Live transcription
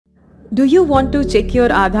Do you want to check your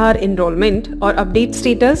Aadhaar enrollment or update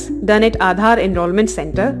status done at Aadhaar Enrollment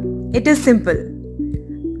Center? It is simple.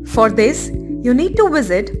 For this, you need to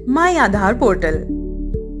visit My Aadhaar portal.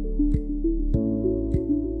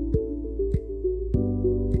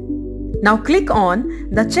 Now click on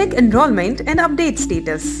the Check Enrollment and Update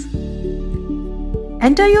Status.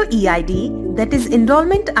 Enter your EID, that is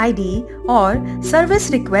Enrollment ID, or Service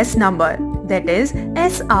Request Number, that is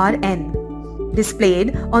SRN,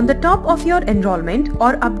 displayed on the top of your enrollment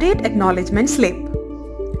or update acknowledgement slip,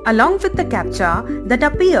 along with the CAPTCHA that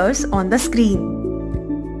appears on the screen.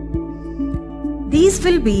 These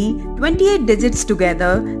will be 28 digits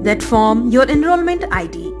together that form your enrollment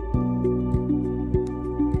ID.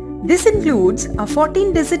 This includes a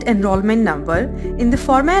 14-digit enrollment number in the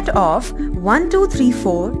format of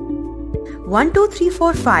 1234,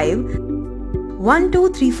 12345,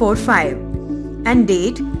 12345 and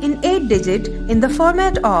date in 8-digit in the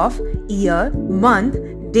format of year, month,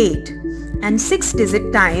 date, and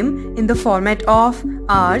 6-digit time in the format of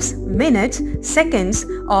hours, minutes, seconds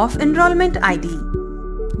of enrollment ID.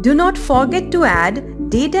 Do not forget to add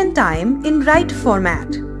date and time in right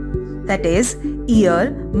format, that is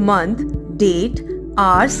year, month, date,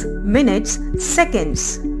 hours, minutes,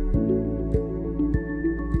 seconds.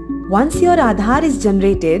 Once your Aadhaar is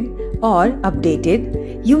generated or updated,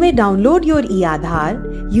 you may download your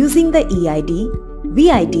e-Aadhaar using the EID,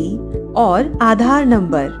 VID or Aadhaar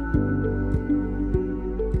number.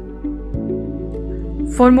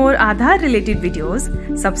 For more Aadhaar related videos,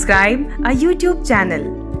 subscribe our YouTube channel.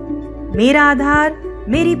 मेरा आधार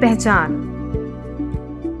मेरी पहचान.